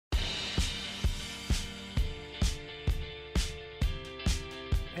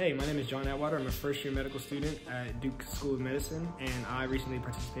Hey, my name is John Atwater. I'm a first-year medical student at Duke School of Medicine, and I recently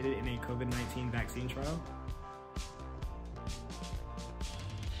participated in a COVID-19 vaccine trial.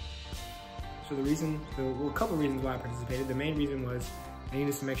 So a couple reasons why I participated. The main reason was I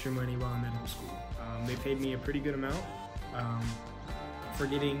needed some extra money while in medical school. They paid me a pretty good amount for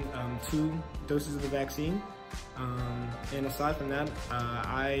getting 2 doses of the vaccine. And aside from that,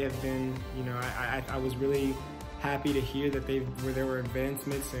 I have been, I was really happy to hear that there were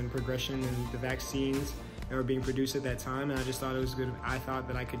advancements and progression in the vaccines that were being produced at that time, and I just thought it was good. I thought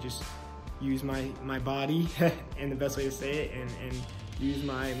that I could just use my body, and the best way to say it, and use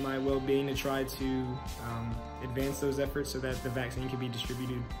my well-being to try to advance those efforts so that the vaccine could be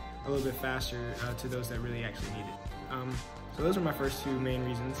distributed a little bit faster to those that really actually need it. So those are my first 2 main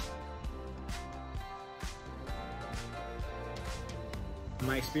reasons.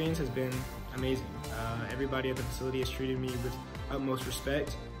 My experience has been amazing. Everybody at the facility has treated me with utmost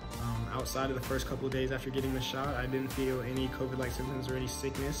respect. Outside of the first couple of days after getting the shot, I didn't feel any COVID-like symptoms or any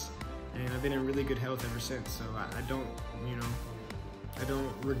sickness, and I've been in really good health ever since. So I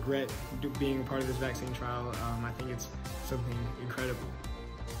don't regret being a part of this vaccine trial. I think it's something incredible.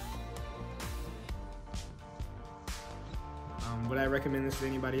 Would I recommend this to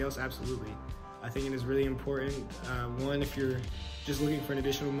anybody else? Absolutely. I think it is really important. One, if you're just looking for an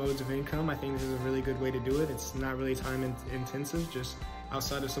additional modes of income, I think this is a really good way to do it. It's not really time intensive, just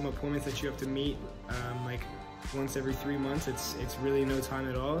outside of some appointments that you have to meet like once every 3 months, it's really no time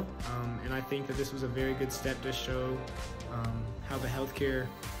at all. And I think that this was a very good step to show how the healthcare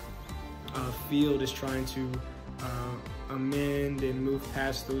field is trying to amend and move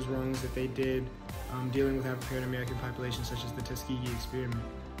past those wrongs that they did dealing with African American populations, such as the Tuskegee experiment.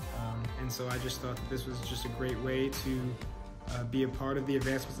 And so I just thought that this was just a great way to be a part of the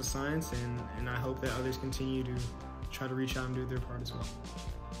advancements of science, and I hope that others continue to try to reach out and do their part as well.